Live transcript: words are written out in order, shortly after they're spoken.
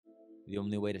The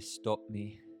only way to stop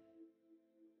me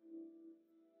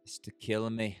is to kill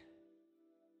me.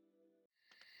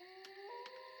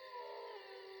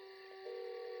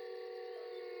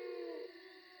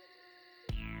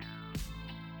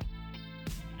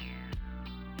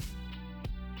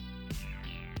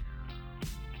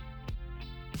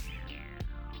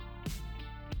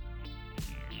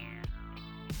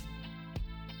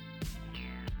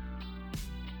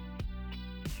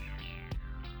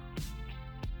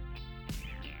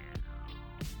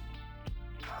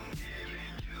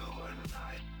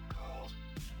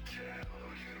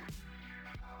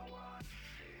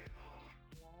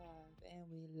 And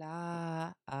we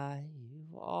lie.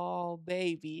 Oh,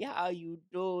 baby, how you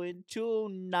doing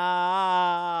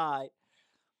tonight?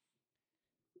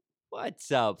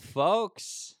 What's up,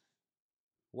 folks?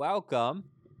 Welcome.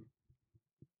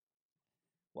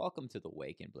 Welcome to the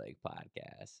Wake and Blake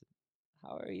podcast.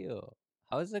 How are you?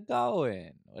 How's it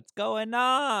going? What's going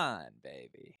on,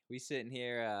 baby? We sitting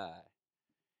here,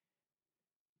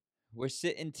 we're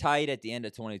sitting tight at the end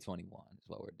of 2021 is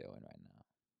what we're doing right now.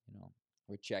 You know,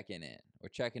 we're checking in. We're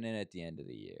checking in at the end of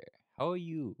the year. How are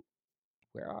you?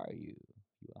 Where are you?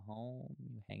 You at home?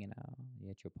 You hanging out? You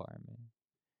at your apartment?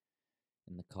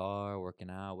 In the car,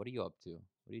 working out? What are you up to?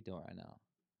 What are you doing right now?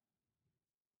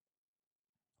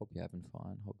 Hope you're having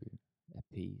fun. Hope you're at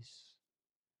peace.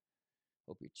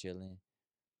 Hope you're chilling.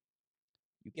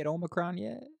 You get Omicron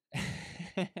yet?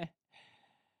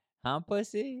 Huh,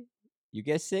 pussy? You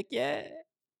get sick yet?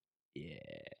 Yeah,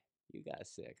 you got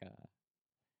sick, huh?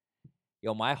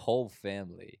 Yo, my whole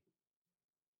family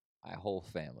got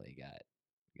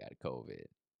COVID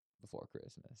before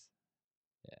Christmas.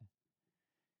 Yeah.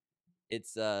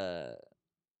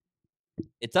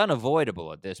 It's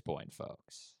unavoidable at this point,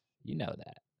 folks. You know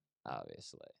that,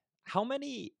 obviously. How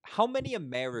many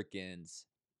Americans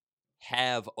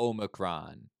have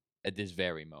Omicron at this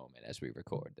very moment as we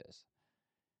record this?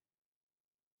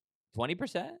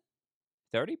 20%?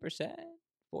 30%?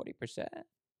 40%?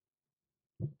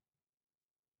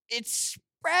 It's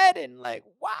spreading like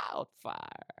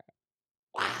wildfire.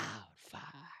 Wildfire.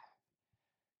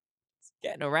 It's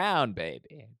getting around,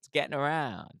 baby. It's getting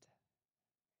around.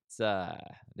 It's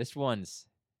this one's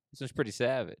pretty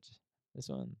savage. This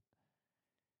one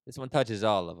touches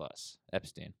all of us,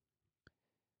 Epstein.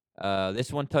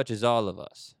 This one touches all of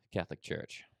us, Catholic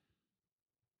Church.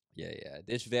 Yeah.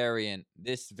 This variant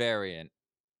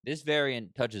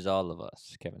touches all of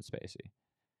us, Kevin Spacey.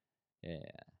 Yeah.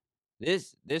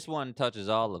 This one touches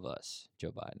all of us,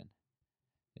 Joe Biden.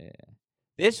 Yeah.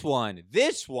 This one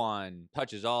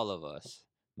touches all of us,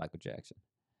 Michael Jackson.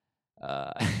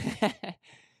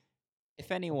 If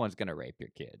anyone's gonna rape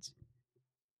your kids,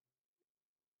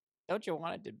 don't you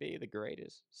want it to be the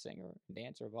greatest singer and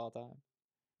dancer of all time?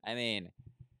 I mean,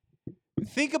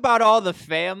 think about all the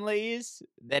families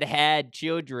that had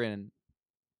children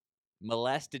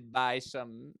molested by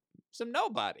some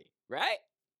nobody, right?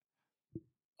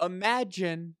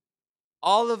 Imagine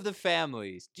all of the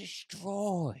families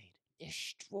destroyed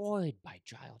by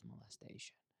child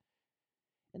molestation.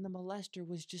 And the molester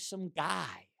was just some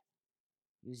guy.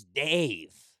 He was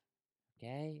Dave.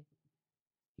 Okay?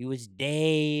 He was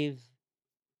Dave,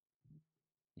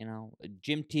 a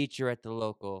gym teacher at the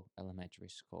local elementary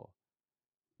school.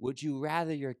 Would you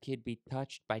rather your kid be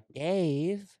touched by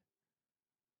Dave,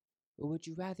 or would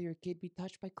you rather your kid be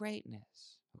touched by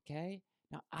greatness? Okay?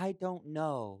 Now, I don't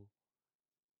know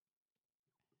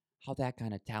how that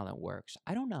kind of talent works.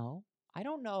 I don't know.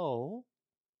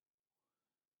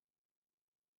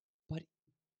 But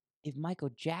if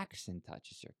Michael Jackson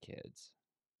touches your kids,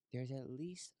 there's at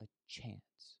least a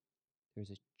chance.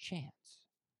 There's a chance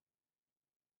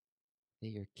that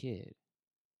your kid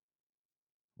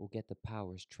will get the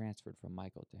powers transferred from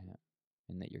Michael to him,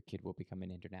 and that your kid will become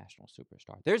an international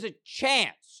superstar. There's a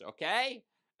chance, okay?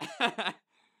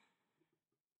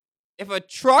 If a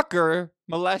trucker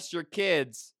molests your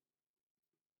kids,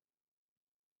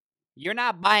 you're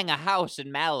not buying a house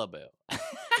in Malibu.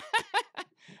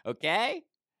 Okay?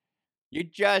 You're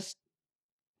just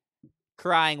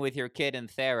crying with your kid in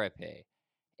therapy.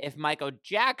 If Michael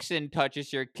Jackson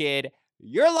touches your kid,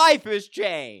 your life is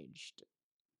changed.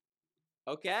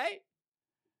 Okay?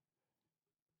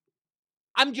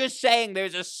 I'm just saying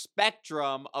there's a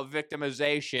spectrum of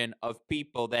victimization of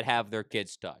people that have their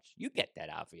kids touched. You get that,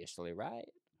 obviously, right?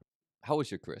 How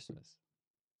was your Christmas?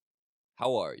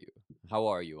 How are you? How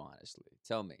are you, honestly?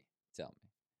 Tell me.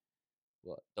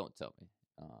 Well, don't tell me.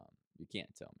 You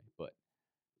can't tell me, but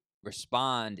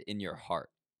respond in your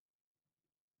heart.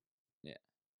 Yeah.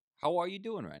 How are you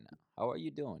doing right now? How are you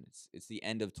doing? It's the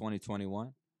end of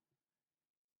 2021.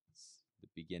 It's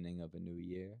the beginning of a new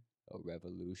year, a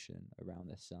revolution around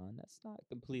the sun. That's not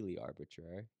completely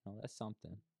arbitrary. No, that's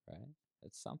something, right?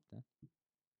 That's something.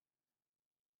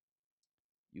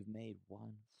 You've made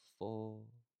one full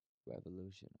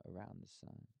revolution around the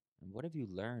sun. And what have you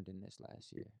learned in this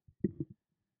last year?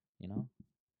 You know?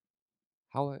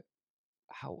 How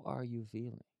are you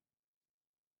feeling?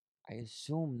 I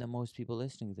assume that most people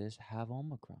listening to this have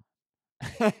Omicron.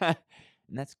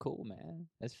 And that's cool, man.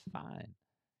 That's fine.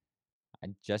 I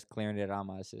just cleared it out of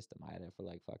my system. I had it for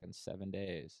like fucking 7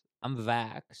 days. I'm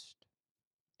vaxxed.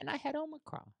 And I had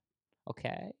Omicron.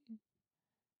 Okay?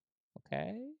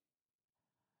 Okay?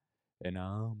 And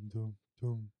I'm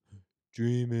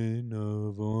dreaming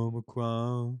of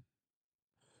Omicron.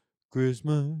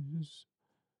 Christmas.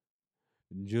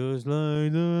 Just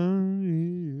like the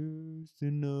used to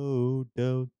know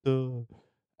Delta,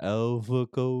 Alpha,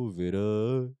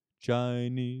 COVID,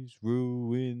 Chinese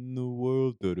ruin the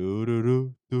world.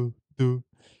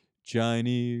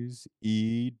 Chinese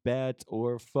eat bats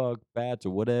or fuck bats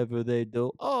or whatever they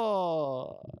do.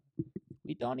 Oh,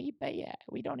 we don't eat bats.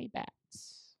 We don't eat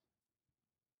bats.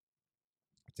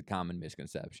 It's a common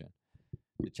misconception.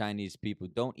 The Chinese people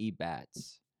don't eat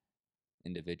bats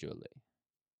individually.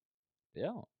 They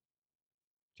don't.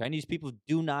 Chinese people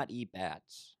do not eat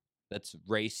bats. That's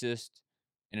racist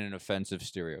and an offensive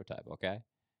stereotype, okay?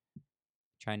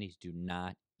 Chinese do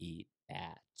not eat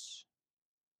bats.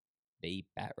 They eat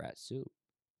bat rat soup.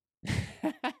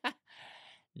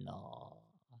 No.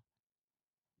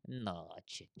 No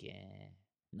chicken.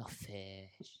 No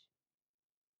fish.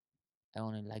 I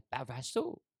only like bat rat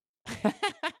soup.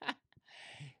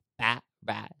 Bat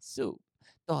rat soup.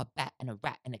 Throw a bat and a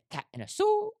rat and a cat and a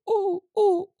soup. Ooh,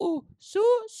 ooh, ooh. Soup,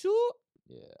 soup.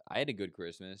 Yeah, I had a good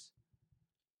Christmas.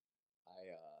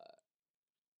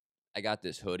 I got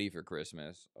this hoodie for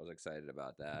Christmas. I was excited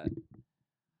about that.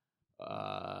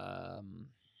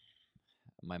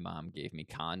 My mom gave me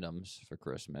condoms for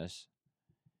Christmas,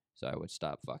 so I would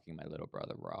stop fucking my little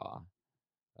brother raw.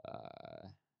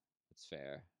 It's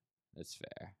fair. It's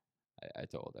fair. I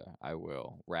told her I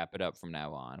will wrap it up from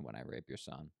now on when I rape your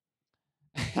son.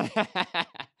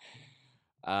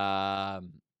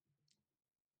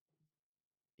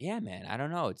 Yeah, man. I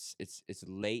don't know. It's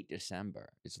late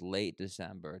December. It's late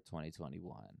December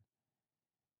 2021.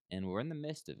 And we're in the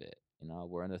midst of it. You know,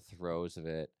 we're in the throes of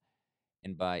it.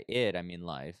 And by it, I mean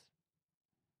life,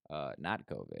 not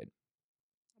COVID.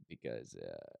 Because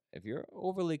if you're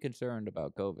overly concerned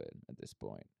about COVID at this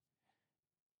point,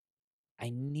 I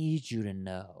need you to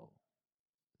know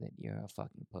that you're a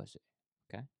fucking pussy.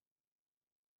 Okay?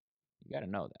 You gotta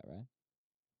know that, right?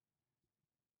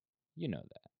 You know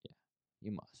that. Yeah.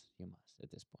 You must. You must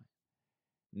at this point.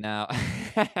 Now,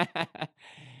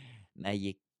 now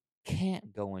you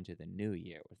can't go into the new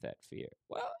year with that fear.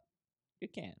 Well, you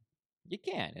can. You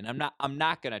can. And I'm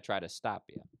not gonna try to stop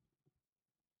you.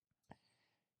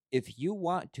 If you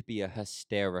want to be a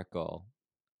hysterical,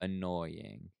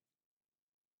 annoying,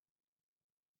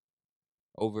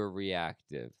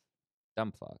 overreactive,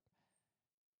 dumb fuck,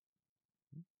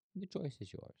 the choice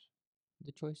is yours.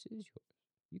 The choice is yours.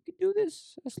 You can do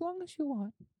this as long as you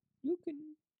want. You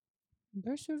can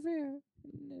persevere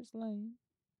in this lane.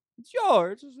 It's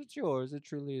yours. It's yours. It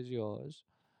truly is yours.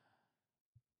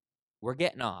 We're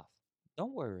getting off.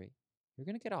 Don't worry. You're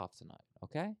going to get off tonight,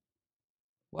 okay?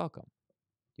 Welcome.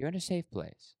 You're in a safe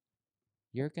place.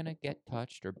 You're going to get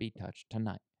touched or be touched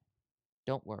tonight.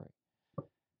 Don't worry.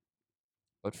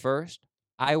 But first,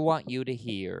 I want you to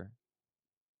hear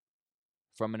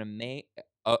from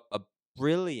a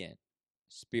brilliant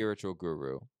spiritual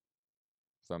guru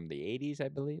from the 80s, I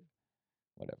believe.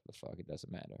 Whatever the fuck, it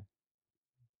doesn't matter.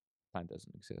 Time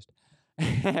doesn't exist.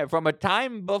 From a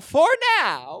time before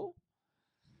now,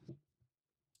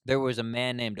 there was a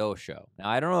man named Osho. Now,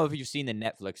 I don't know if you've seen the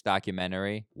Netflix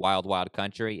documentary, Wild Wild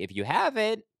Country. If you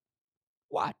haven't,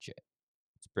 watch it.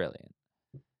 It's brilliant.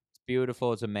 It's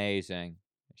beautiful. It's amazing.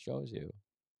 It shows you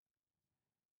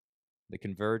the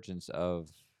convergence of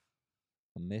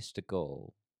a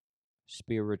mystical,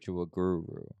 spiritual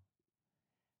guru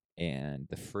and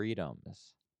the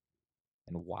freedoms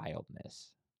and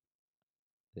wildness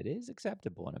that is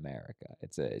acceptable in America.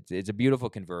 It's a beautiful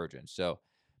convergence. So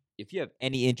if you have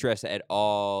any interest at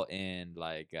all in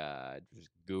like just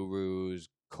gurus,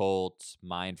 cults,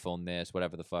 mindfulness,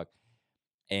 whatever the fuck,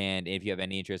 and if you have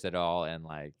any interest at all in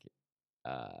like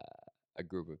a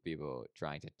group of people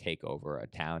trying to take over a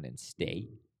town and state,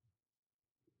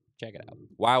 check it out.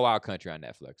 Wild Wild Country on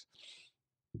Netflix.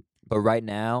 But right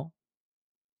now,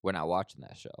 we're not watching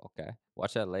that show, okay?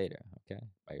 Watch that later, okay?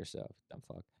 By yourself, dumb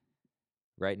fuck.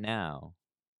 Right now,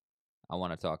 I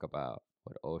want to talk about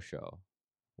what Osho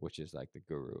which is like the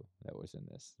guru that was in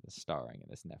this starring in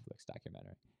this Netflix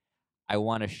documentary. I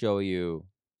want to show you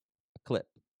a clip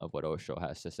of what Osho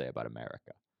has to say about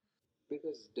America.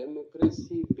 Because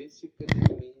democracy basically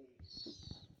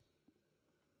means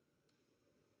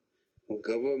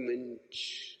government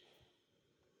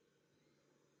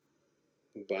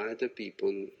by the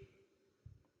people,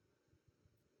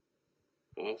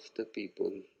 of the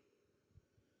people,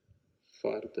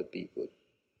 for the people.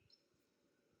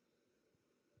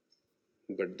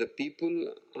 But the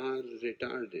people are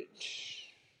retarded.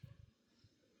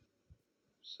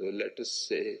 So let us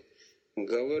say,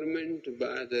 government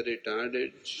by the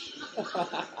retarded,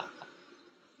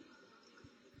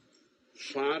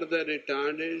 for the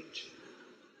retarded,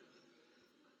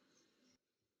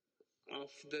 of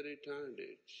the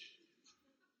retarded.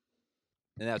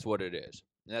 And that's what it is.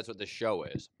 And that's what the show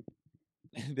is.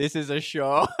 This is a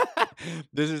show.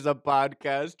 This is a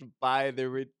podcast by the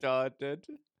retarded,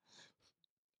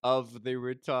 of the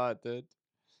retarded,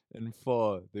 and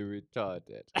for the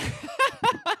retarded.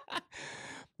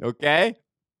 Okay?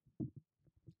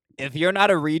 If you're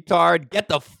not a retard, get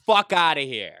the fuck out of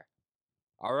here.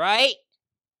 All right?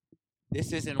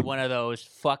 This isn't one of those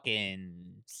fucking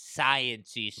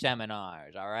science-y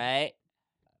seminars, all right?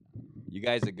 You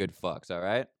guys are good fucks, all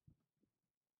right?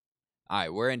 All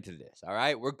right, we're into this, all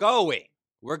right? We're going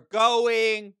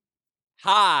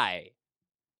high.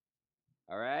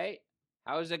 All right?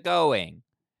 How's it going?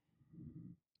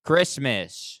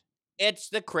 Christmas. It's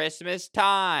the Christmas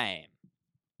time.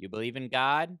 You believe in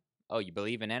God? Oh, you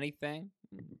believe in anything?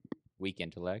 Weak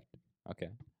intellect. Okay.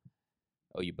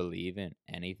 Oh, you believe in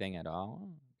anything at all?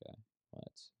 Okay. Well,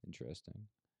 that's interesting.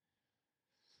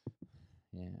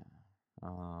 Yeah.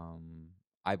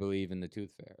 I believe in the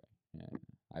Tooth Fairy. Yeah.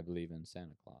 I believe in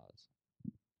Santa Claus.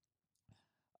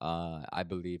 I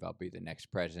believe I'll be the next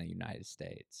president of the United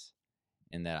States,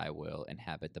 and that I will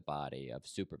inhabit the body of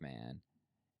Superman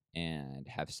and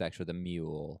have sex with a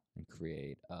mule and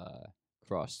create a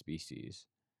cross species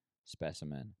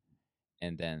specimen,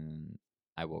 and then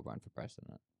I will run for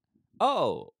president.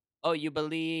 Oh, you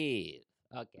believe?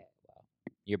 Okay, well,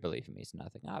 your belief in me is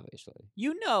nothing, obviously.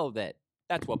 You know that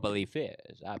that's what belief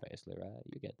is, obviously, right?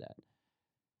 You get that.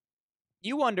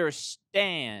 You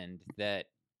understand that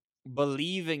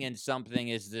believing in something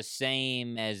is the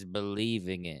same as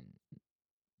believing in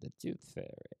the Tooth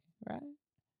Fairy, right?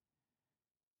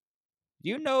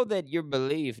 You know that your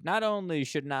belief not only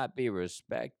should not be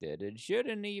respected, it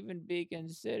shouldn't even be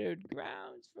considered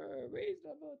grounds for a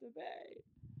reasonable debate.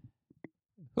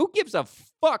 Who gives a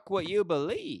fuck what you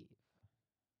believe?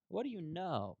 What do you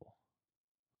know?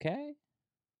 Okay?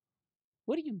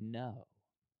 What do you know?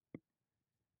 I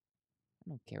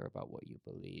don't care about what you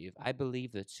believe. I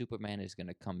believe that Superman is going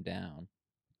to come down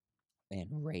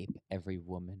and rape every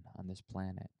woman on this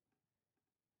planet.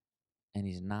 And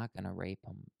he's not going to rape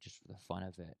them just for the fun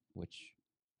of it, which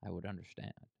I would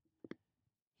understand.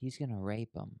 He's going to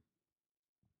rape them,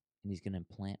 and he's going to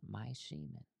implant my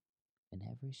semen in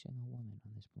every single woman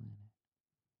on this planet.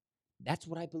 That's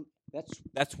what I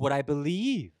that's what I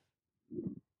believe.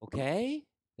 Okay?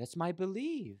 That's my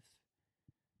belief.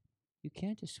 You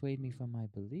can't dissuade me from my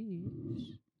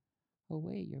beliefs. Oh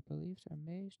wait, your beliefs are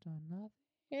based on nothing.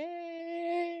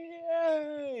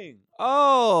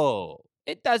 Oh,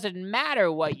 it doesn't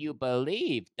matter what you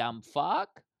believe, dumb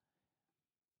fuck.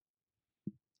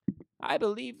 I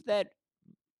believe that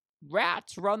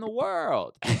rats run the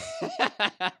world.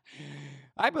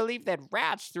 I believe that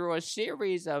rats, through a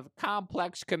series of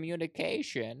complex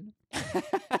communication,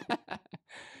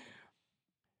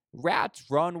 rats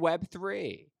run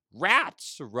Web3.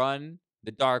 Rats run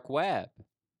the dark web.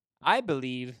 I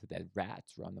believe that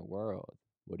rats run the world.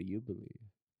 What do you believe?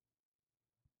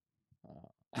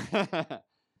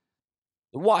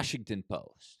 The Washington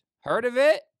Post. Heard of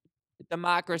it?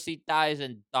 Democracy dies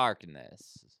in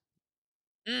darkness.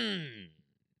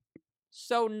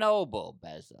 So noble,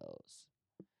 Bezos.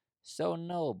 So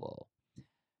noble.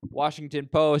 Washington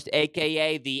Post,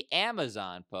 a.k.a. the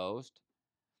Amazon Post,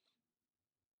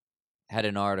 had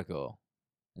an article,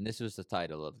 and this was the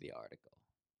title of the article.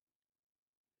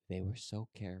 They were so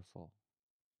careful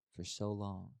for so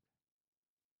long.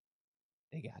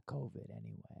 They got COVID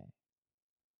anyway.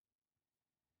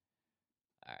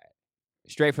 All right.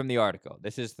 Straight from the article.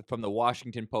 This is from the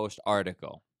Washington Post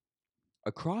article.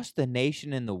 Across the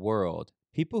nation and the world,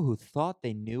 people who thought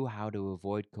they knew how to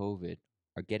avoid COVID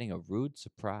are getting a rude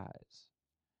surprise.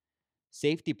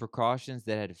 Safety precautions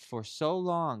that had for so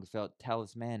long felt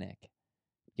talismanic.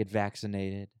 Get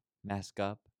vaccinated, mask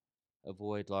up,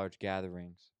 avoid large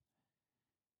gatherings,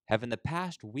 have in the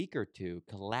past week or two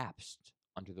collapsed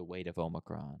under the weight of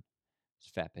Omicron. It's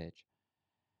fat pitch.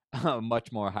 A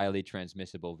much more highly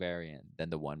transmissible variant than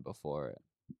the one before it.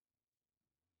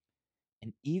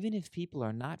 And even if people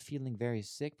are not feeling very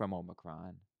sick from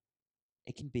Omicron,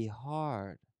 it can be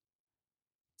hard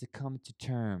to come to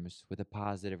terms with a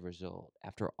positive result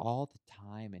after all the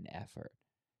time and effort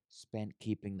spent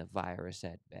keeping the virus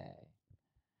at bay.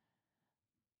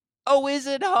 Oh, is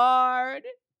it hard?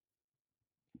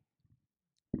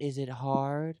 Is it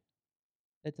hard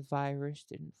that the virus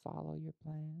didn't follow your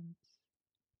plans?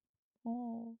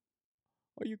 Oh,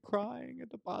 are you crying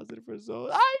at the positive result?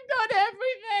 I've done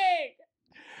everything!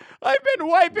 I've been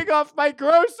wiping off my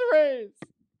groceries!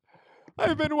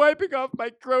 I've been wiping off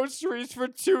my groceries for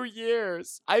 2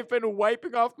 years. I've been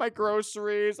wiping off my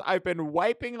groceries. I've been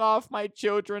wiping off my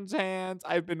children's hands.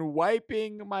 I've been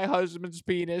wiping my husband's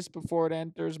penis before it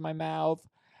enters my mouth.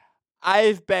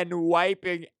 I've been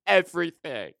wiping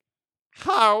everything.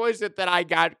 How is it that I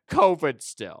got COVID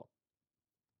still?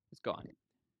 It's gone.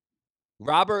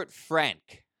 Robert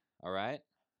Frank, all right?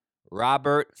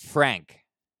 Robert Frank,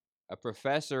 a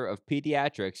professor of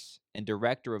pediatrics and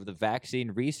director of the Vaccine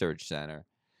Research Center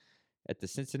at the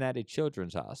Cincinnati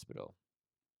Children's Hospital.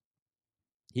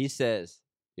 He says,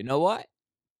 you know what?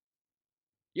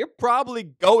 You're probably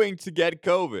going to get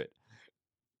COVID.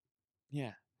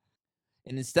 Yeah.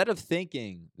 And instead of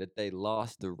thinking that they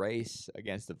lost the race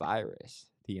against the virus,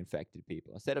 the infected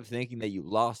people, instead of thinking that you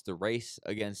lost the race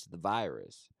against the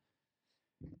virus,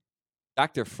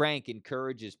 Dr. Frank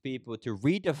encourages people to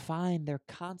redefine their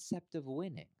concept of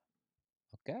winning.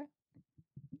 Okay?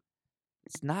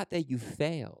 It's not that you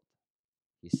failed,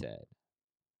 he said.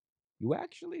 You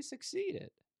actually succeeded.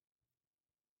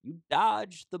 You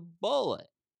dodged the bullet.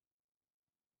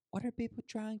 What are people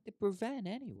trying to prevent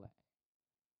anyway?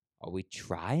 Are we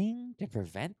trying to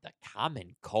prevent the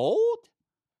common cold?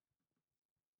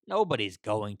 Nobody's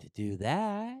going to do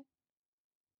that.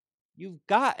 You've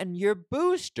gotten your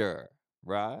booster,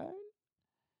 right?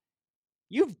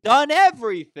 You've done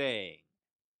everything.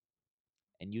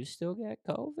 And you still get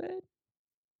COVID?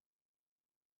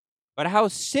 But how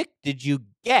sick did you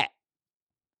get?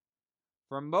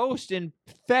 For most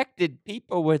infected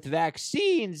people with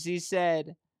vaccines, he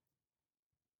said,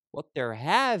 what they're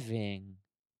having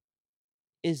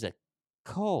is a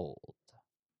cold.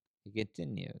 He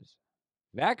continues.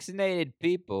 Vaccinated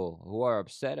people who are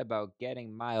upset about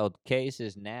getting mild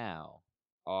cases now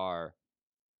are,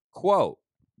 quote,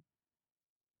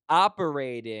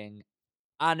 operating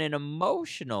on an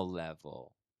emotional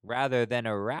level rather than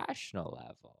a rational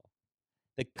level.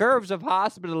 The curves of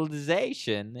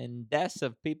hospitalization and deaths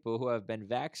of people who have been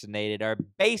vaccinated are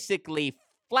basically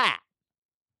flat.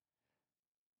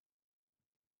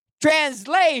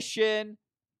 Translation,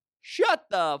 shut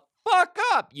the fuck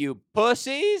up, you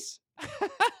pussies.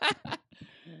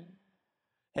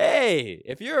 Hey,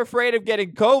 if you're afraid of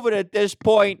getting COVID at this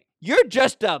point, you're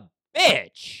just a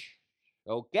bitch.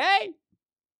 Okay?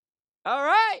 All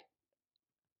right?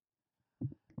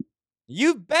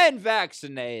 You've been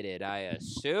vaccinated, I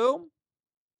assume.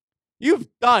 You've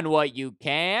done what you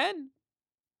can.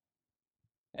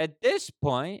 At this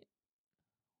point,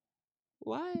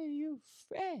 why are you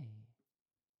afraid?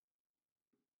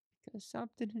 Because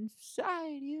something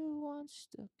inside you wants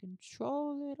to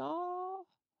control it all.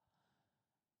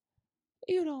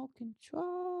 You don't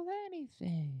control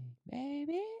anything,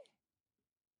 baby.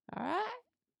 All right?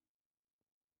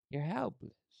 You're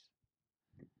helpless.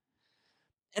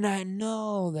 And I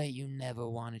know that you never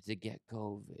wanted to get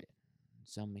COVID.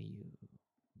 Some of you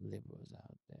liberals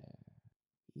out there,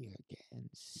 you're getting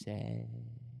sick.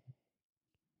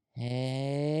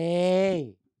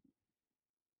 Hey,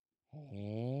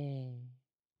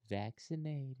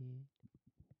 vaccinated.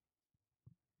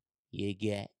 You're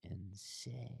getting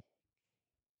sick.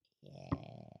 Yeah.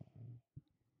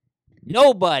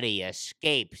 Nobody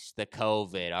escapes the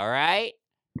COVID, all right?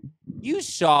 You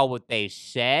saw what they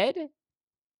said.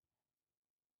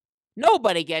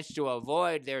 Nobody gets to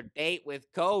avoid their date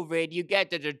with COVID. You get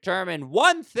to determine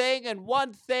one thing and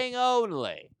one thing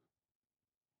only.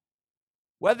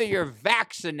 Whether you're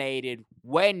vaccinated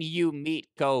when you meet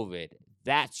COVID,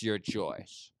 that's your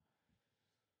choice.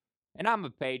 And I'm a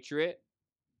patriot.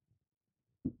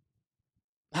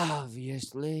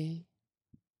 Obviously.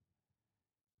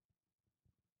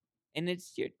 And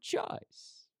it's your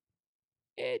choice.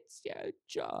 It's your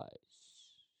choice.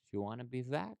 If you want to be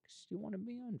vaxxed, you want to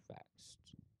be unvaxxed.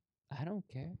 I don't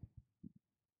care.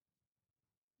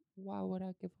 Why would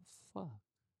I give a fuck?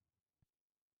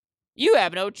 You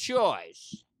have no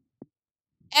choice.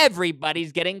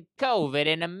 Everybody's getting COVID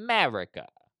in America.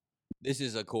 This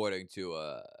is according to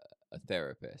a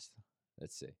therapist.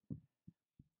 Let's see.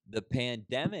 The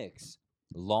pandemics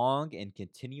long and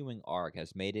continuing arc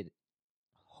has made it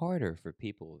harder for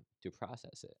people to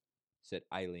process it, said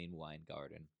Eileen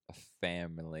Weingarten, a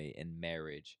family and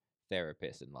marriage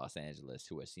therapist in Los Angeles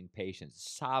who has seen patients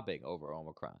sobbing over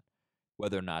Omicron,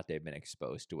 whether or not they've been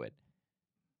exposed to it.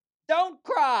 Don't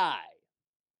cry!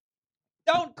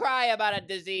 Don't cry about a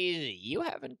disease you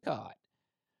haven't caught.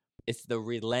 It's the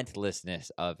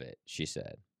relentlessness of it, she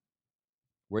said.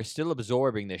 We're still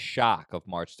absorbing the shock of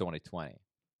March 2020,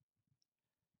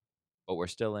 but we're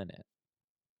still in it.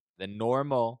 The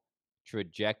normal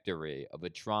trajectory of a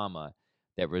trauma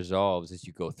that resolves as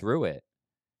you go through it,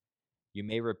 you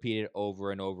may repeat it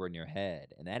over and over in your head,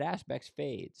 and that aspect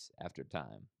fades after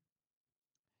time.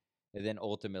 And then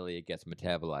ultimately it gets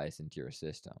metabolized into your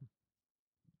system.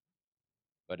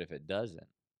 But if it doesn't,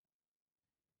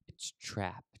 it's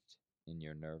trapped in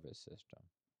your nervous system,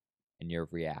 and you're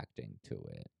reacting to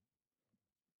it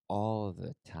all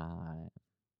the time.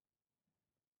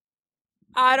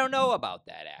 I don't know about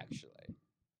that, actually.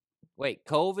 Wait,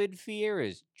 COVID fear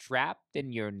is trapped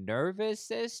in your nervous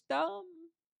system?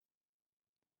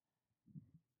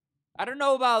 I don't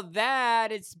know about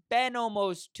that. It's been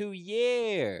almost 2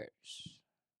 years.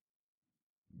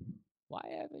 Why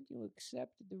haven't you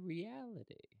accepted the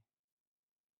reality?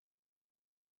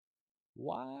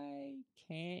 Why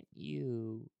can't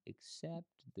you accept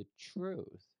the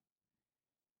truth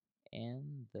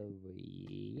and the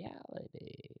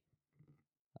reality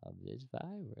of this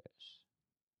virus?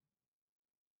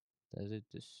 Does it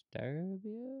disturb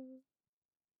you?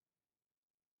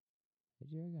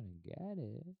 But you're gonna get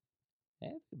it.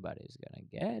 Everybody's gonna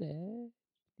get it.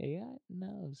 You got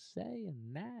no say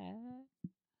in that.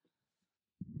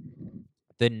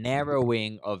 The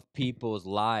narrowing of people's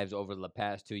lives over the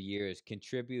past 2 years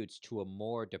contributes to a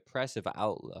more depressive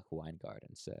outlook,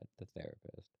 Weingarten said, the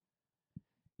therapist.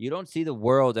 You don't see the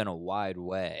world in a wide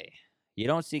way. You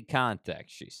don't see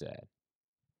context, she said.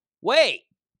 Wait!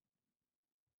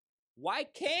 Why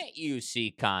can't you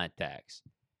see context?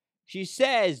 She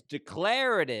says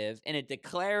declarative, in a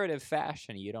declarative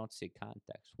fashion, you don't see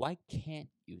context. Why can't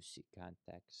you see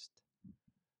context?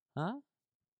 Huh?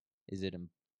 Is it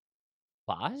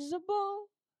impossible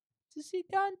to see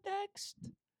context?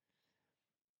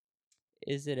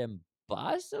 Is it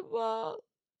impossible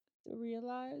to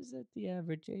realize that the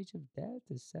average age of death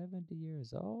is 70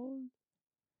 years old?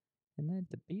 And that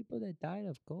the people that died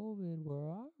of COVID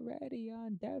were already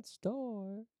on death's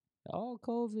door? All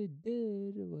COVID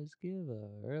did was give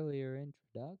an earlier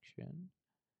introduction.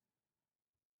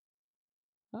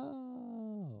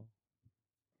 Oh,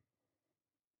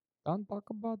 don't talk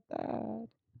about that.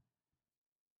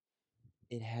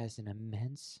 It has an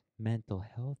immense mental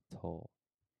health toll.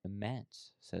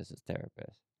 Immense, says the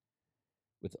therapist.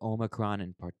 With Omicron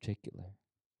in particular,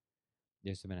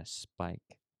 there's been a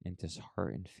spike in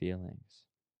disheartened feelings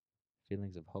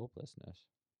of hopelessness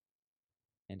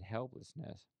and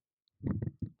helplessness.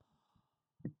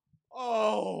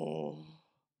 Oh.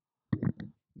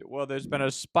 Well, there's been a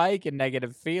spike in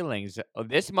negative feelings. Oh,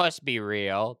 this must be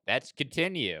real. Let's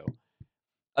continue.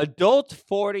 Adults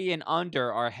 40 and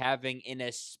under are having an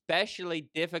especially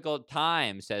difficult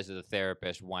time, says the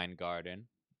therapist Weingarten.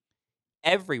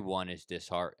 Everyone is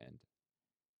disheartened,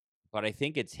 but I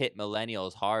think it's hit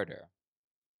millennials harder,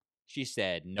 she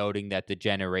said, noting that the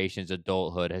generation's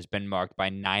adulthood has been marked by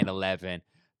 9/11,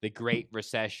 the Great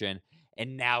Recession,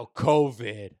 and now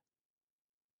COVID.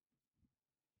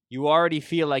 You already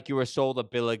feel like you were sold a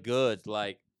bill of goods,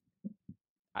 like,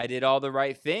 I did all the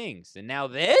right things, and now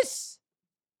this?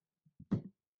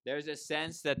 There's a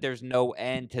sense that there's no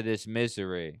end to this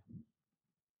misery.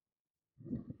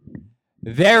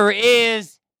 There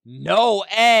is no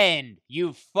end,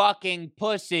 you fucking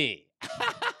pussy.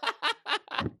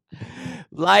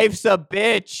 Life's a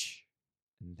bitch.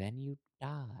 And then you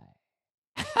die.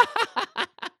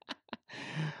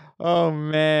 Oh,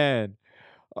 man.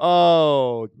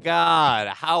 Oh, God.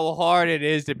 How hard it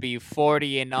is to be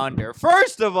 40 and under.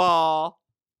 First of all,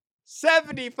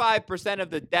 75%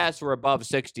 of the deaths were above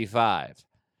 65.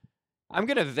 I'm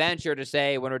going to venture to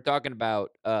say, when we're talking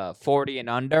about 40 and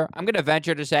under, I'm going to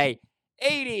venture to say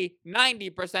 80,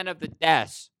 90% of the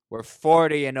deaths were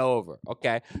 40 and over.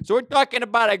 Okay. So we're talking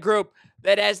about a group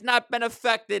that has not been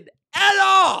affected at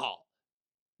all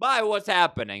by what's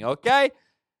happening. Okay.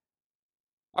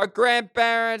 Our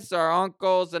grandparents, our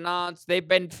uncles and aunts, they've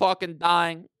been fucking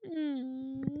dying.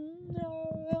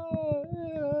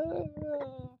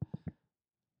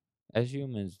 As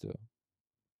humans do.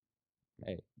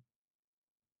 Hey,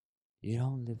 you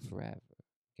don't live forever,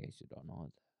 in case you don't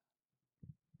know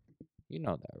that. You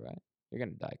know that, right? You're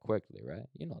going to die quickly, right?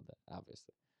 You know that,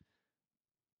 obviously.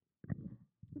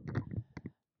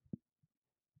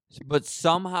 But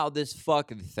somehow this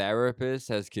fucking therapist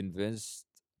has convinced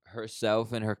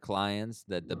herself and her clients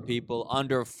that the people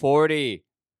under 40,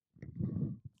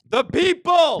 the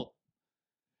people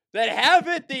that have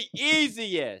it the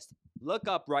easiest. Look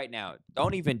up right now.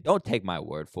 Don't take my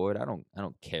word for it. I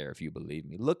don't care if you believe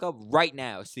me. Look up right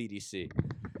now, CDC.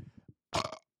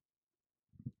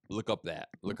 Look up that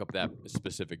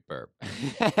specific burp.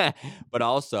 But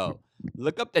also,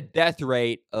 look up the death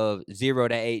rate of 0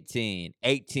 to 18,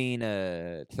 18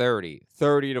 to 30,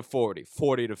 30 to 40,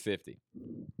 40 to 50.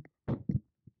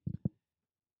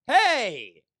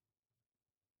 Hey!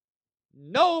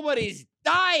 Nobody's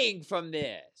dying from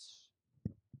this.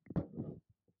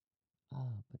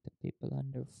 Oh, but the people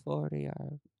under 40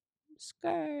 are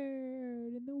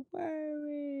scared and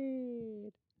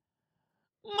worried.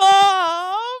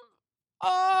 Mom!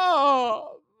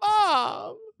 Oh,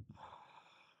 Mom!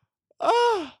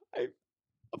 Oh,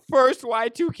 first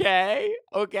Y2K,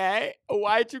 okay?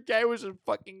 Y2K was a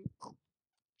fucking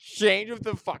change of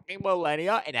the fucking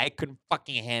millennia, and I couldn't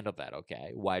fucking handle that,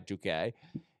 okay? Y2K.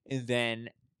 And then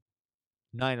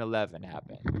 9/11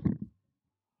 happened.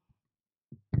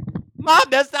 Mom,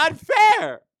 that's not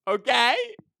fair, okay?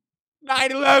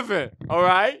 9/11, all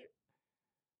right?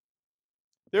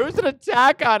 There was an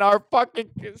attack on our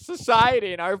fucking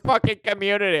society and our fucking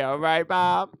community, all right,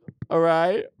 Mom? All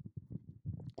right?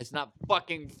 It's not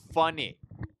fucking funny.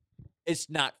 It's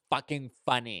not fucking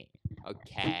funny,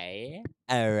 okay?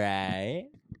 All right?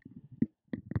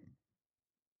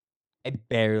 I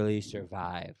barely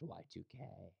survived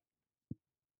Y2K.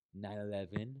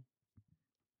 9/11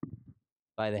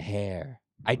 by the hair.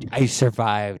 I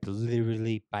survived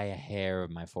literally by a hair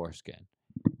of my foreskin.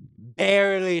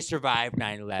 Barely survived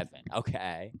 9/11,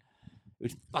 okay? It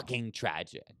was fucking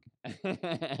tragic.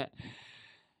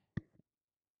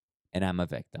 And I'm a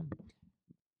victim.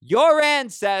 Your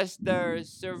ancestors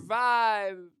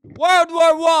survived World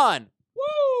War I.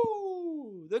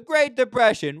 Woo! The Great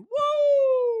Depression.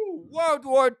 Woo! World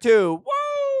War II.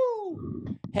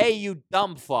 Woo! Hey, you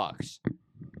dumb fucks.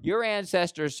 Your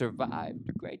ancestors survived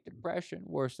the Great Depression,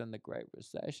 worse than the Great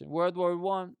Recession. World War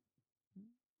I,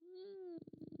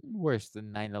 worse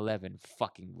than 9/11,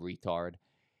 fucking retard.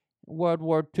 World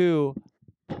War II,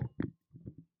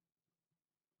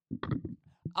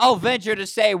 I'll venture to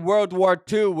say World War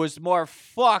II was more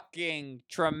fucking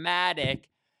traumatic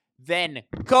than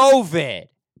COVID.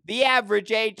 The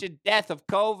average age of death of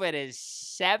COVID is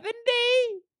 70?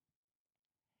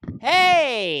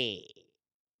 Hey!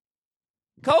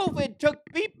 COVID took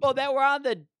people that were on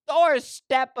the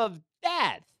doorstep of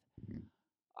death.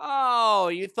 Oh,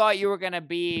 you thought you were going to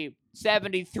be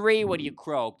 73 when you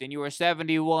croaked and you were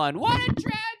 71. What a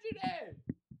tragedy!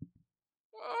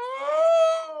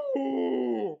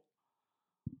 Oh,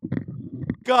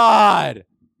 God.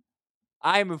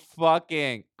 I'm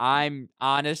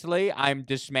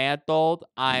dismantled.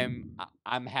 I'm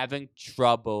having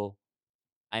trouble.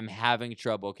 I'm having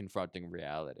trouble confronting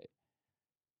reality.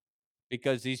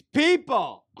 Because these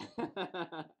people,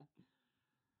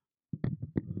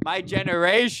 my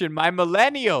generation, my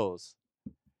millennials,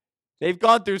 they've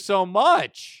gone through so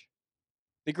much.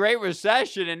 The Great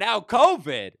Recession and now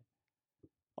COVID.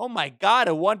 Oh my God,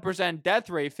 a 1% death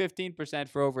rate, 15%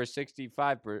 for over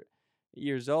 65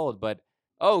 years old. But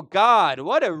oh God,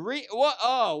 what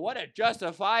a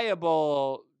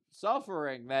justifiable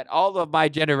suffering that all of my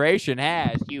generation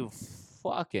has. You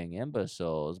fucking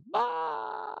imbeciles. Bah!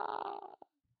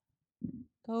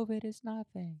 COVID is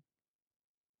nothing.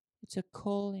 It's a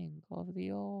cooling of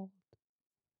the old.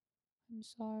 I'm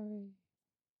sorry.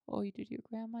 Oh, did your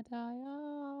grandma die?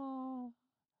 Ah.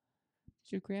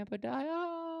 Did your grandpa die?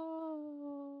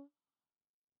 Ah.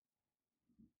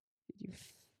 Did your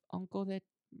uncle that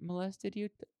molested you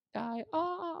die?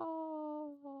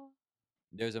 Ah.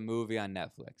 There's a movie on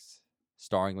Netflix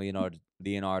starring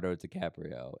Leonardo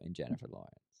DiCaprio and Jennifer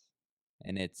Lawrence,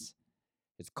 and it's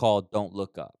called Don't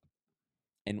Look Up.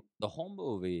 And the whole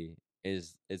movie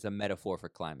is a metaphor for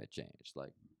climate change.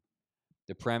 Like,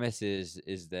 the premise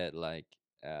is that, like,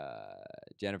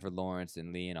 Jennifer Lawrence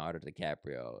and Leonardo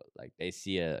DiCaprio, like, they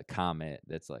see a comet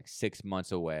that's like 6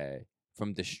 months away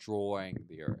from destroying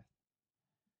the Earth.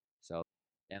 So,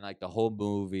 and like the whole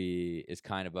movie is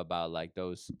kind of about like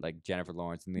those, like Jennifer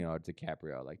Lawrence and Leonardo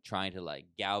DiCaprio, like trying to like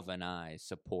galvanize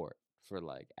support for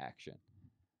like action.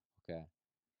 Okay.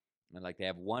 And like they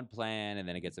have one plan and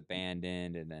then it gets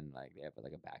abandoned and then like they have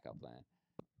like a backup plan.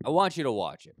 I want you to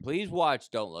watch it. Please watch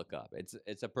Don't Look Up.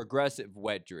 It's a progressive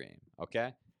wet dream,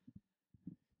 okay?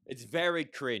 It's very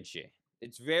cringy.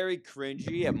 It's very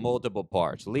cringy at multiple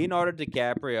parts. Leonardo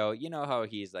DiCaprio, you know how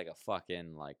he's like a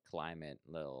fucking like climate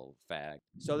little fag.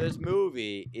 So this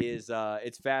movie is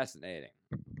it's fascinating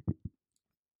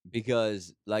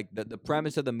because like the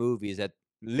premise of the movie is that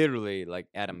literally like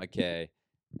Adam McKay,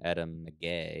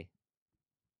 faggot.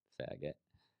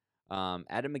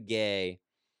 Adam McKay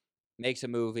makes a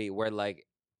movie where like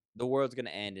the world's gonna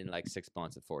end in like 6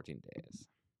 months and 14 days.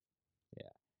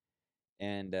 Yeah,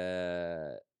 and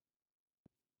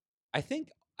I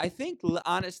think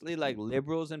honestly, like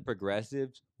liberals and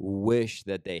progressives wish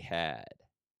that they had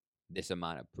this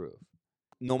amount of proof.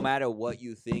 No matter what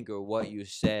you think or what you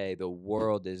say, the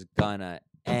world is gonna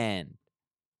end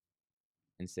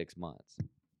in 6 months.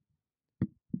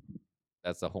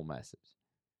 That's the whole message.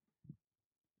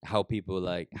 How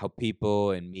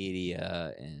people and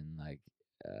media and like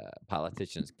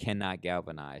politicians cannot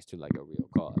galvanize to like a real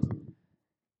cause.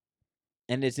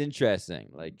 And it's interesting.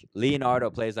 Like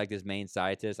Leonardo plays like this main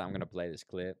scientist. I'm gonna play this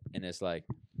clip, and it's like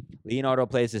Leonardo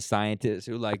plays a scientist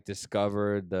who like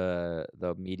discovered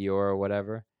the meteor or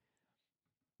whatever.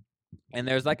 And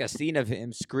there's like a scene of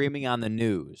him screaming on the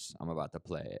news. I'm about to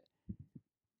play it.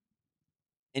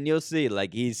 And you'll see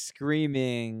like he's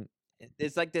screaming.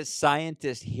 It's like this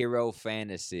scientist hero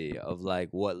fantasy of like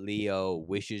what Leo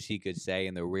wishes he could say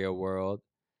in the real world.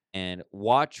 And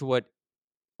watch what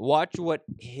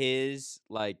his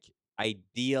like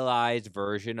idealized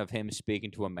version of him speaking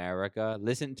to America.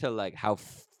 Listen to like how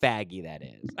faggy that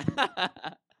is.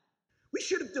 We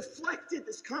should have deflected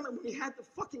this comment when we had the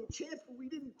fucking chance, but we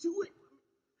didn't do it.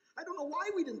 I don't know why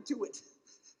we didn't do it.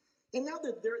 And now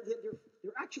they're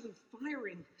actually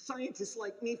firing scientists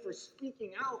like me for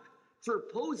speaking out, for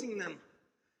opposing them.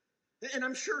 And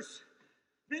I'm sure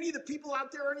many of the people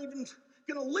out there aren't even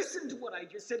going to listen to what I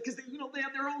just said because they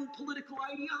have their own political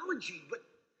ideology. But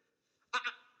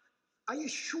I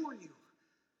assure you,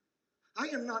 I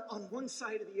am not on one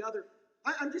side or the other.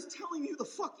 I'm just telling you the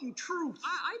fucking truth.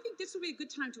 I think this would be a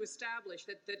good time to establish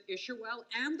that Isherwell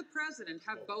and the president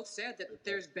have both said that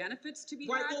there's benefits to be had.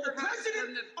 Well, the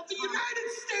president of the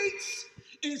United States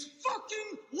is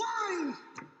fucking lying.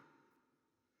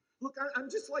 Look, I'm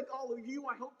just like all of you.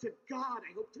 I hope to God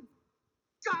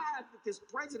that this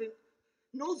president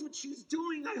knows what she's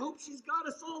doing. I hope she's got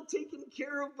us all taken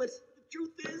care of. But the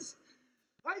truth is,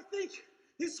 I think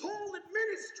this whole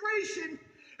administration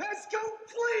has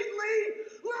completely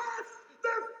lost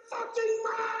their fucking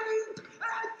mind. And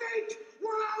I think we're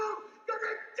all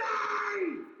gonna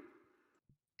die.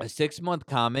 A 6-month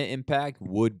comet impact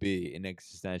would be an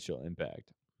existential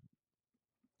impact.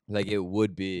 Like it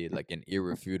would be like an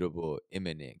irrefutable,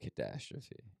 imminent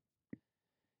catastrophe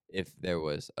if there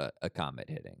was a comet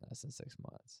hitting us in 6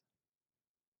 months.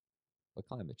 But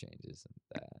climate change isn't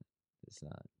that. It's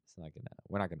not gonna.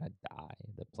 We're not gonna die.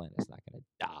 The planet's not gonna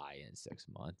die in 6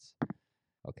 months.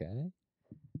 Okay,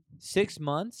 6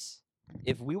 months.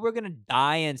 If we were gonna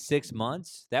die in 6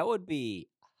 months, that would be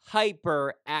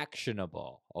hyper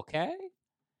actionable. Okay,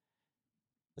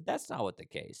 but that's not what the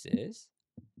case is.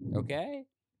 Okay,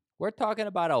 we're talking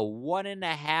about a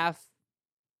 1.5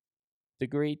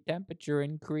 degree temperature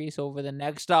increase over the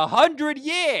next 100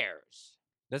 years.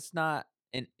 That's not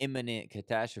an imminent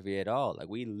catastrophe at all. Like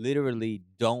we literally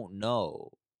don't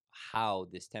know how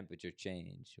this temperature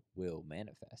change will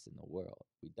manifest in the world.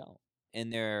 We don't. In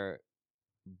their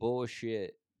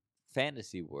bullshit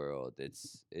fantasy world,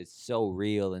 it's so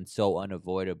real and so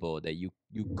unavoidable that you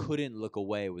couldn't look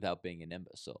away without being an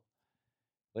imbecile.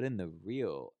 But in the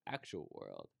real, actual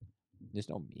world, there's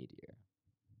no meteor.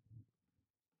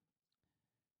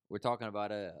 We're talking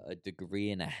about a 1.5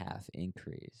 degree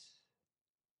increase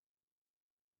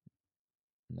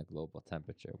in the global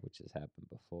temperature, which has happened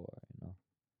before,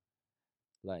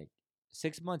 Like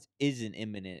 6 months is an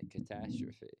imminent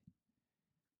catastrophe.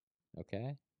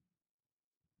 Okay?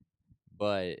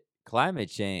 But climate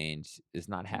change is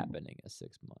not happening in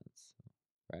 6 months,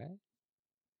 right?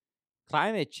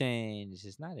 Climate change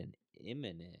is not an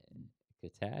imminent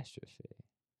catastrophe.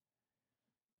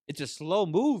 It's a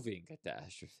slow-moving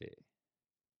catastrophe.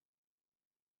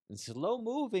 And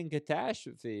slow-moving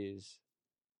catastrophes,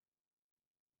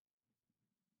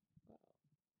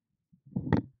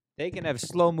 they can have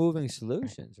slow-moving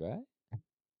solutions, right?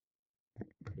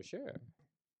 For sure.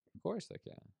 Of course they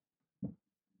can.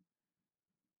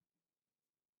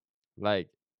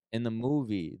 Like, in the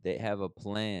movie, they have a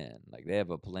plan. Like, they have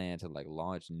a plan to, like,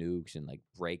 launch nukes and, like,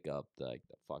 break up, the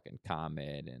fucking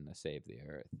comet and save the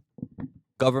Earth.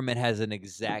 Government has an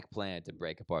exact plan to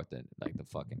break apart the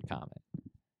fucking comet.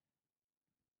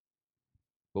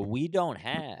 But we don't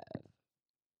have,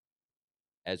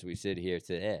 as we sit here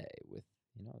today, with,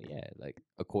 like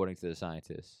according to the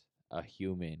scientists, a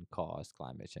human caused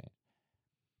climate change.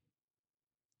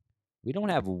 We don't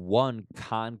have one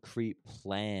concrete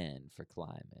plan for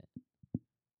climate.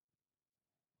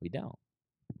 We don't.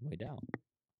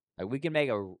 Like we can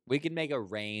make a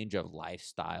range of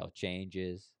lifestyle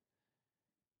changes.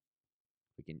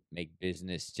 We can make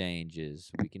business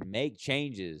changes. We can make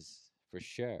changes for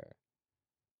sure.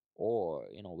 Or,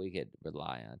 we could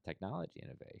rely on technology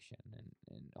innovation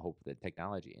and hope that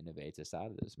technology innovates us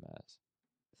out of this mess.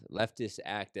 Leftists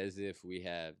act as if we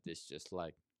have this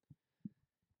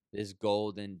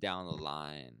golden down the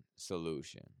line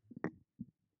solution.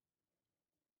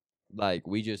 Like,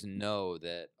 we just know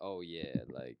that, oh yeah,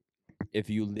 like, if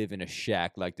you live in a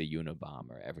shack like the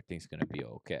Unabomber, everything's gonna be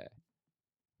okay.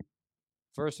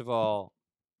 First of all,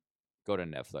 go to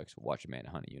Netflix, watch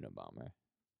Manhunt a Unabomber.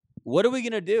 What are we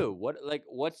gonna do?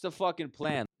 What's the fucking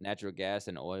plan? Natural gas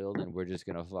and oil, and we're just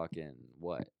gonna fucking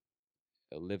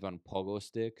live on pogo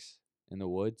sticks in the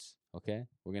woods? Okay,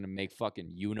 we're gonna make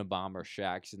fucking Unabomber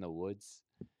shacks in the woods,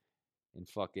 and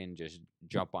fucking just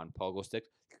jump on pogo sticks.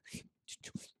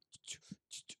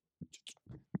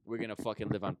 We're gonna fucking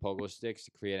live on pogo sticks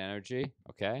to create energy.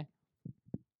 Okay,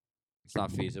 it's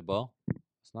not feasible.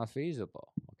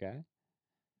 Okay.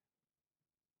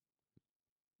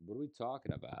 What are we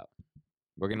talking about?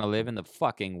 We're going to live in the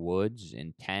fucking woods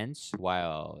in tents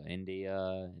while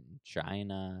India and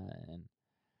China and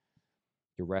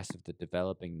the rest of the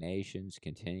developing nations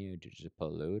continue to just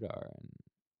pollute our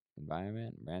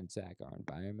environment, ransack our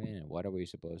environment. And what are we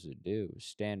supposed to do?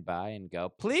 Stand by and go,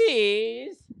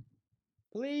 please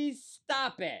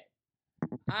stop it.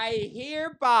 I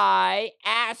hereby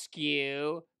ask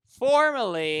you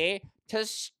formally to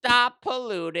stop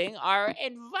polluting our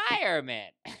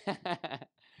environment.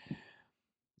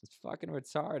 It's fucking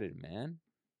retarded, man.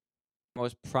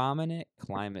 Most prominent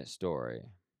climate story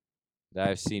that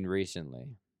I've seen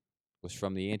recently was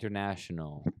from the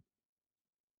international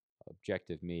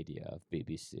objective media of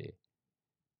BBC.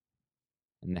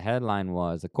 And the headline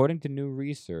was, according to new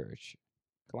research,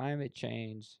 climate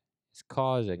change is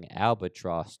causing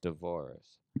albatross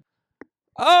divorce.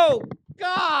 Oh,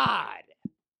 God!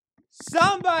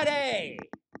 Somebody!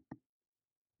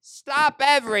 Stop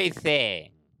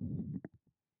everything!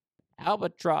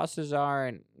 Albatrosses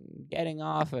aren't getting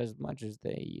off as much as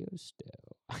they used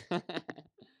to.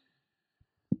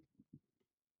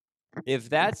 If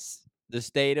that's the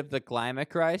state of the climate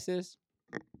crisis,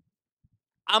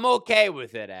 I'm okay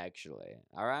with it, actually.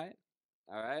 All right?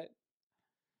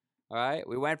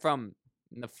 We went from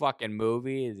the fucking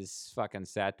movie, this fucking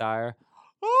satire.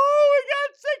 Oh, we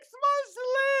got 6 months to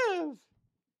live.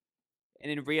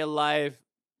 And in real life,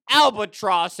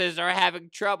 albatrosses are having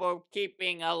trouble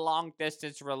keeping a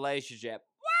long-distance relationship.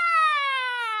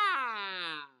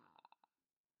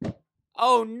 Wow!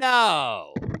 Oh,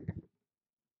 no.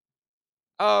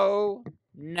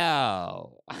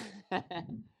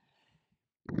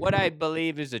 What I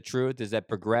believe is the truth is that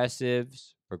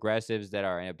progressives that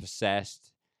are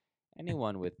obsessed,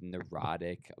 anyone with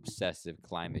neurotic, obsessive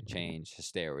climate change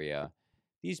hysteria,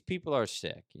 these people are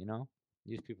sick,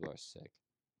 These people are sick.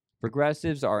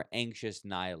 Progressives are anxious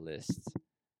nihilists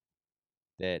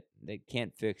that they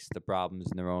can't fix the problems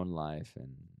in their own life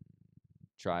and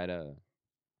try to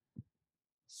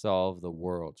solve the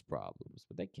world's problems,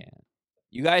 but they can't.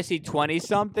 You guys see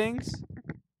 20-somethings?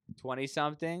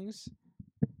 20-somethings?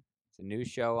 It's a new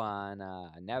show on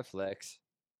Netflix.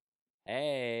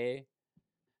 Hey.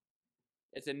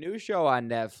 It's a new show on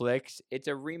Netflix. It's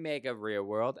a remake of Real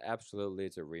World. Absolutely,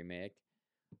 it's a remake.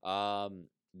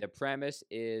 The premise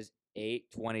is 8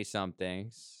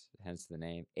 20-somethings, hence the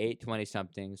name, 8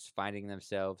 20-somethings finding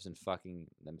themselves and fucking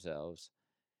themselves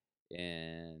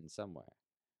in somewhere.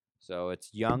 So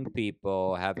it's young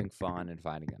people having fun and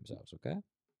finding themselves, okay?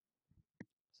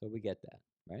 So we get that,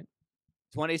 right?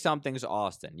 20-somethings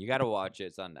Austin. You got to watch it.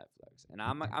 It's on Netflix. And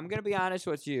I'm going to be honest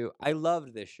with you. I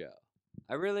loved this show.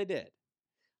 I really did.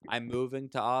 I'm moving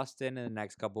to Austin in the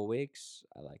next couple weeks.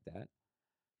 I like that.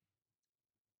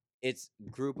 It's a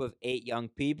group of 8 young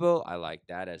people. I like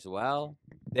that as well.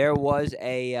 There was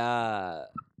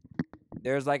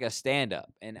there's like a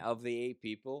stand-up, and of the 8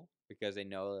 people, because they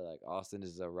know that like Austin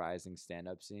is a rising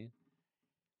stand-up scene,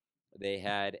 they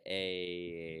had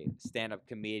a stand-up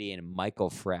comedian, Michael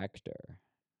Fractor.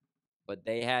 But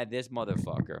they had this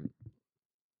motherfucker.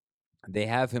 They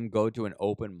have him go to an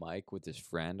open mic with his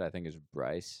friend. I think it's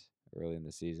Bryce early in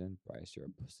the season. Bryce, you're a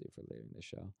pussy for leaving the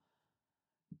show.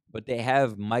 But they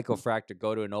have Michael Fractor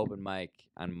go to an open mic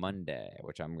on Monday,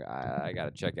 which I got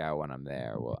to check out when I'm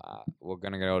there. We're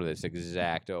going to go to this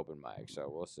exact open mic,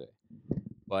 so we'll see.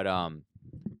 But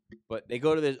But they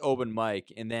go to this open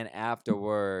mic, and then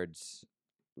afterwards,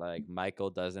 like, Michael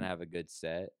doesn't have a good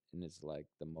set, and it's like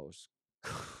the most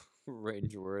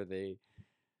cringeworthy,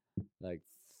 like,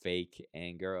 fake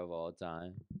anger of all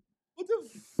time. What the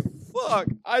fuck?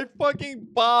 I fucking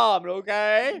bombed,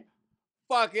 okay?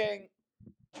 Fucking.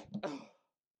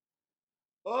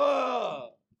 Ugh.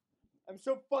 I'm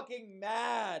so fucking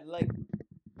mad. Like,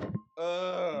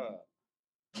 ugh.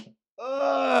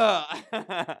 Ugh.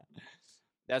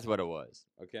 That's what it was,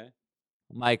 okay?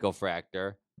 Michael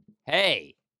Fractor.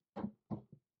 Hey!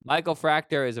 Michael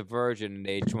Fractor is a virgin at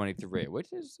age 23,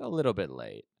 which is a little bit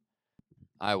late.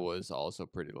 I was also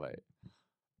pretty late.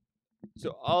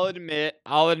 So I'll admit,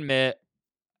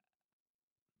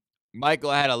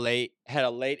 Michael had a late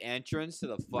entrance to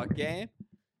the fuck game.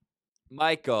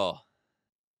 Michael,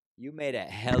 you made a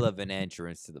hell of an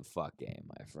entrance to the fuck game,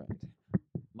 my friend.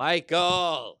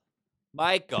 Michael!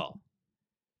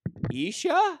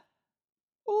 Isha?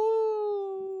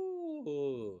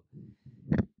 Ooh.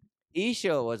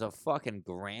 Isha was a fucking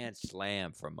grand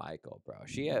slam for Michael, bro.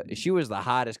 She was the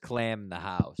hottest clam in the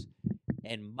house.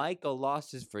 And Michael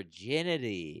lost his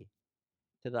virginity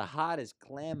to the hottest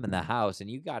clam in the house. And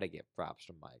you got to give props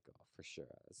to Michael, for sure.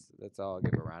 That's all I'll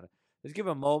give a round of. Let's give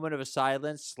a moment of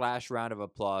silence / round of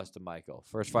applause to Michael.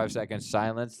 First 5 seconds,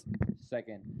 silence.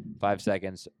 Second 5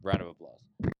 seconds, round of applause.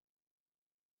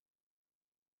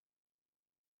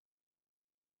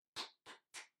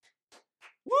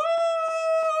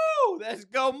 Woo! Let's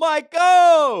go,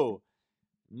 Michael!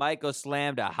 Michael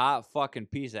slammed a hot fucking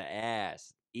piece of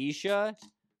ass. Isha?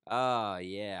 Oh,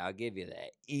 yeah, I'll give you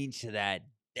that inch of that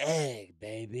dick,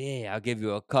 baby. I'll give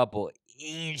you a couple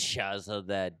inches of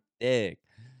that dick.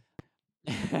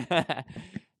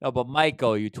 No, but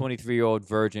Michael, you 23-year-old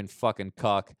virgin fucking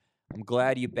cuck. I'm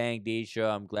glad you banged Isha.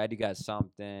 I'm glad you got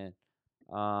something.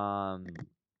 I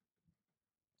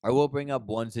will bring up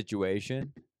one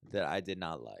situation that I did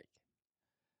not like.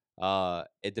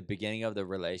 At the beginning of the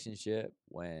relationship,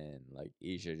 when like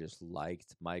Isha just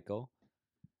liked Michael,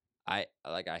 I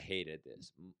hated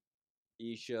this.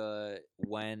 Isha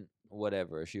went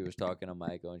whatever. She was talking to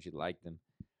Michael and she liked him.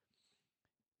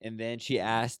 And then she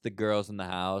asked the girls in the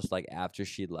house, like after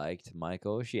she liked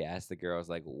Michael, she asked the girls,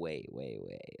 like, wait,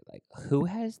 like who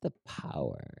has the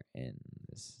power in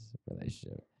this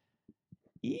relationship?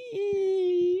 You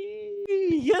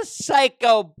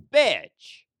psycho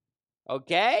bitch.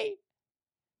 Okay?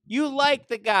 You like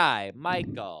the guy,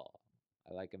 Michael.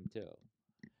 I like him too.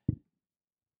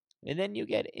 And then you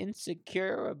get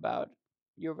insecure about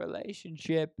your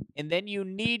relationship. And then you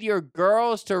need your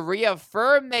girls to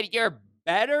reaffirm that you're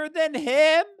better than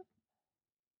him.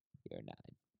 You're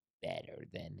not better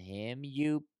than him,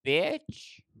 you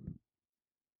bitch.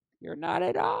 You're not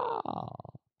at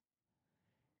all.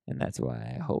 And that's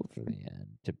why I hope for the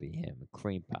end to be him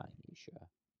cream pieing Isha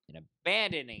and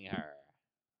abandoning her.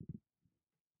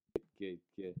 Good.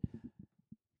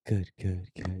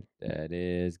 That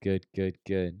is good.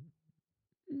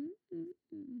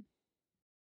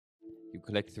 You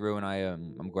clicked through, and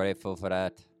I'm grateful for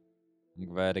that.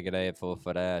 I'm very grateful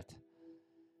for that.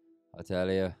 I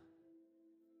tell you,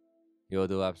 you'll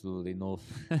do absolutely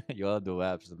nothing. You'll do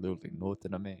absolutely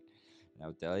nothing to me.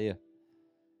 I'll tell you.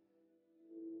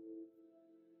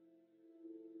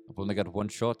 I've only got one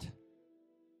shot.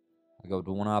 I got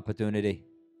one opportunity.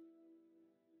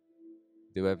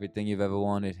 Do everything you've ever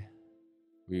wanted.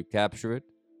 Will you capture it?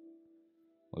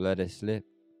 Or let it slip?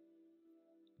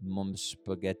 Mum's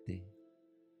spaghetti.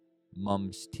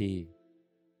 Mum's tea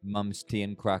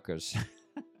and crackers.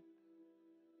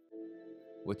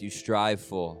 What you strive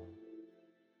for.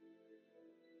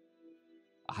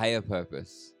 A higher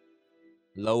purpose.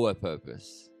 Lower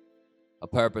purpose. A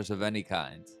purpose of any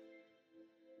kind.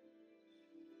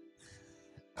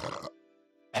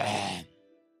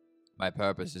 My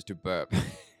purpose is to burp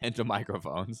into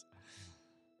microphones.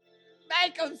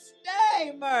 Make them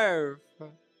stay, Murph!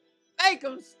 Make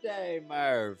them stay,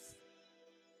 Murph!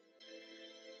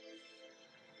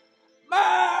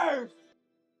 Murph!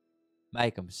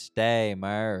 Make them stay,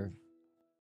 Murph.